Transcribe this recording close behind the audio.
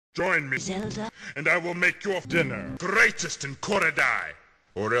Join me, Zelda, and I will make your dinner greatest in Korodai,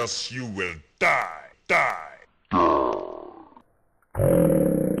 or else you will die. Die.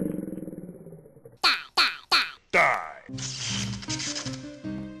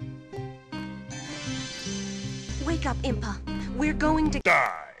 wake up, Impa. We're going to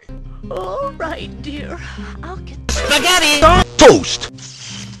Die. All right, dear. I'll get Spaghetti! Toast!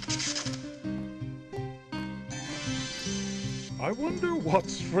 I wonder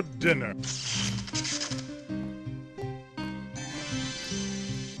what's for dinner.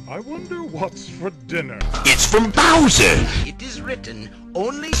 I wonder what's for dinner. It's from Bowser! It is written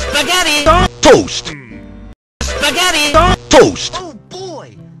only Spaghetti! Toast! Spaghetti! Toast! Oh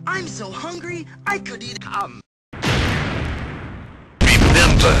boy! I'm so hungry I could eat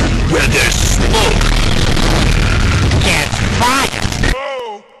Remember, where there's smoke, there's fire!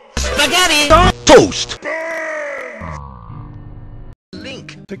 Oh! Spaghetti! Toast!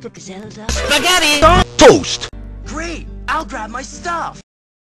 Link. Take the Zelda. Spaghetti! Toast! Great! I'll grab my stuff.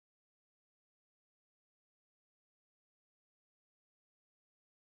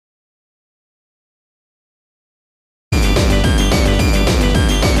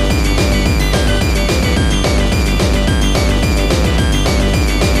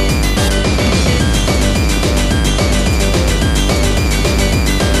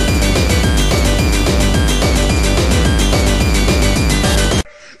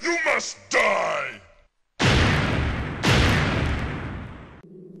 You must die!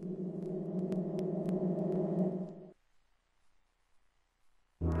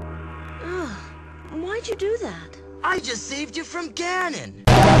 Why'd you do that? I just saved you from Ganon.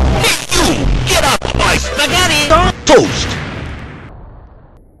 You! Get up, my spaghetti! Toast!